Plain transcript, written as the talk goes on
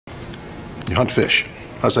You hunt fish.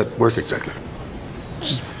 How's that work exactly?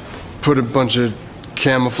 Just put a bunch of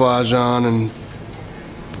camouflage on and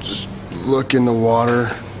just look in the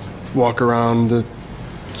water, walk around the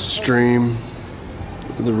stream,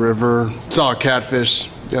 the river. Saw a catfish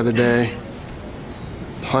the other day.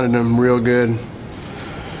 Hunted them real good.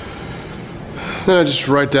 Then I just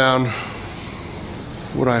write down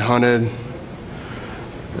what I hunted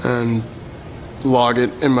and log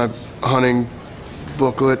it in my hunting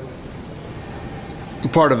booklet. I'm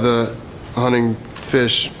part of the hunting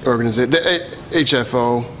fish organization, the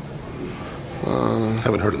HFO.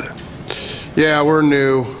 Haven't heard of that. Yeah, we're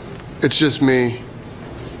new. It's just me.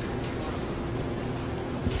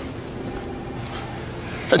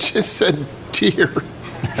 I just said deer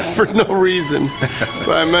for no reason,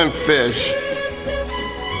 but I meant fish.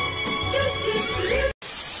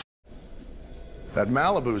 That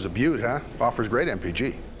Malibu's a beaut, huh? Offers great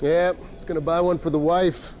MPG. Yeah, it's gonna buy one for the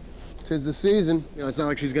wife. 'Tis the season. You know, it's not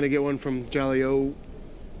like she's gonna get one from Jolly Ogre.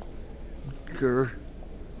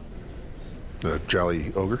 The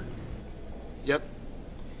Jolly Ogre? Yep.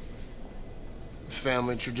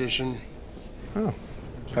 Family tradition. Oh,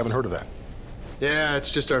 haven't heard of that. Yeah,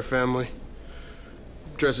 it's just our family.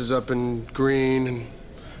 Dresses up in green and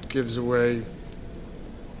gives away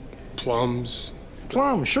plums.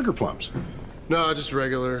 Plums, sugar plums. No, just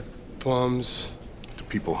regular plums. Do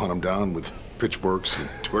people hunt them down with pitchforks and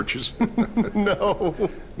torches? No.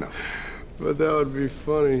 No. But that would be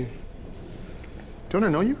funny. Don't I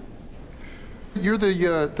know you? You're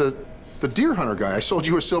the deer hunter guy. I sold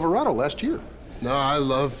you a Silverado last year. No, I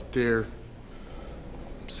love deer.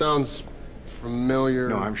 Sounds familiar.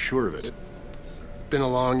 No, I'm sure of it. It's been a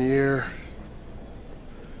long year.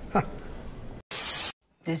 Huh.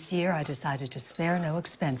 This year, I decided to spare no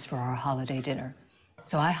expense for our holiday dinner.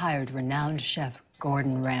 So I hired renowned chef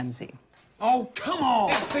Gordon Ramsay. Oh, come on!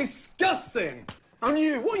 It's disgusting! And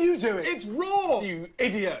you, what are you doing? It's raw! You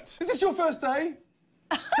idiot! Is this your first day?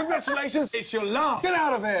 Congratulations, it's your last! Get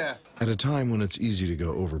out of here! At a time when it's easy to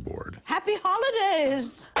go overboard. Happy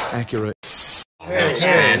holidays! Accurate. It's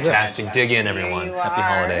fantastic. Dig in, everyone. Happy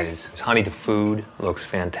holidays. Honey, the food looks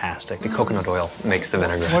fantastic. The coconut oil makes the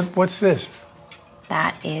vinaigrette. What's this?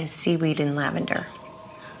 That is seaweed and lavender.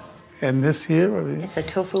 And this here? It's a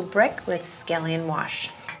tofu brick with scallion wash.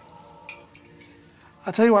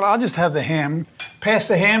 I'll tell you what, I'll just have the ham. Pass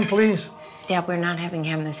the ham, please. Yeah, we're not having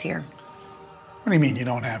ham this year. What do you mean you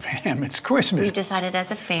don't have ham? It's Christmas. We decided as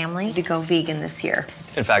a family to go vegan this year.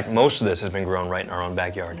 In fact, most of this has been grown right in our own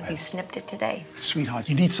backyard. You snipped it today. Sweetheart,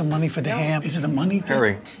 you need some money for the ham. Is it a money thing?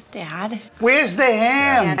 Hurry. Dad. Where's the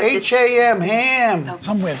ham? Dad, H-A-M, ham. Oh.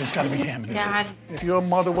 Somewhere there's got to be ham in this. Dad. If your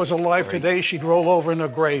mother was alive today, she'd roll over in her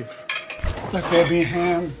grave. Let there be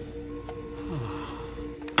ham.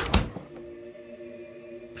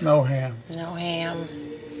 No ham. No ham.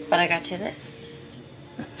 But I got you this.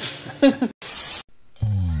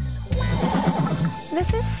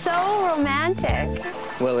 This is so romantic.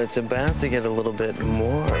 Well, it's about to get a little bit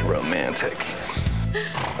more romantic.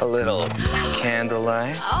 A little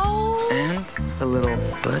candlelight. Oh. And a little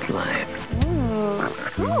Bud Light.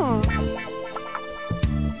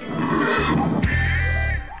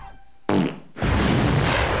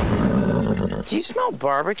 Do you smell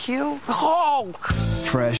barbecue? Oh!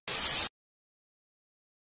 Fresh.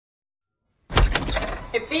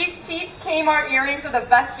 If these cheap Kmart earrings are the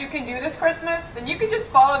best you can do this Christmas, then you can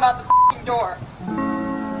just follow them out the f***ing door.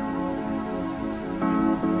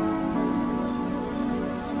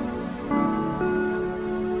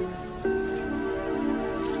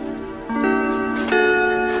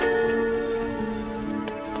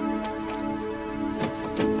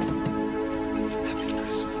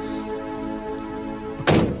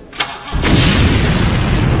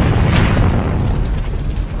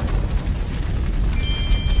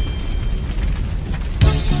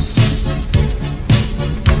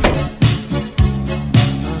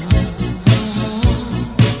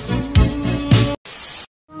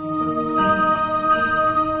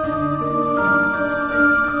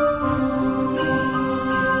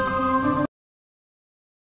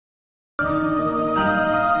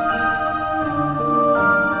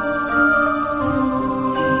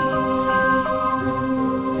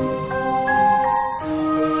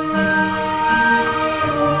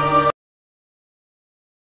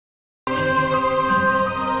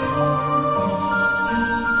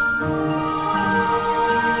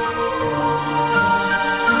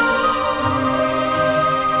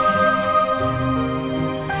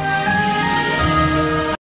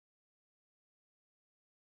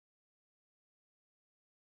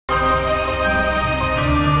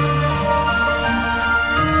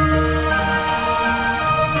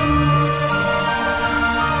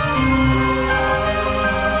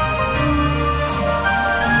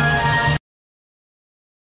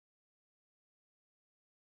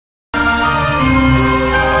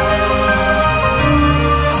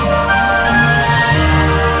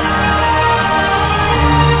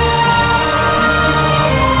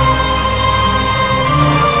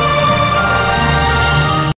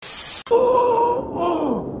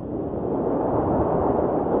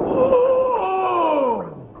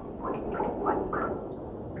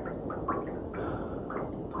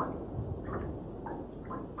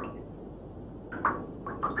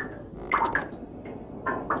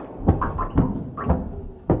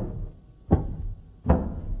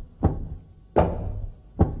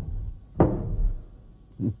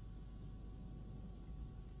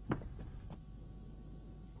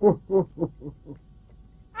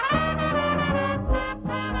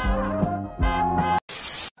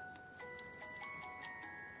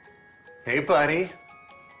 Hey, buddy.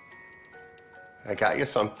 I got you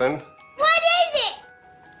something. What is it?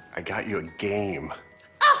 I got you a game.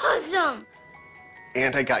 Awesome!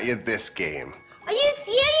 And I got you this game. Are you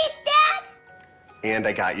serious, Dad? And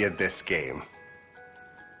I got you this game.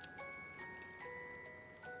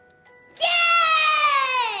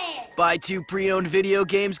 Yay! Buy 2 pre-owned video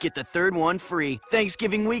games, get the third one free.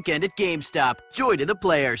 Thanksgiving weekend at GameStop. Joy to the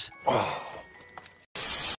players. Oh.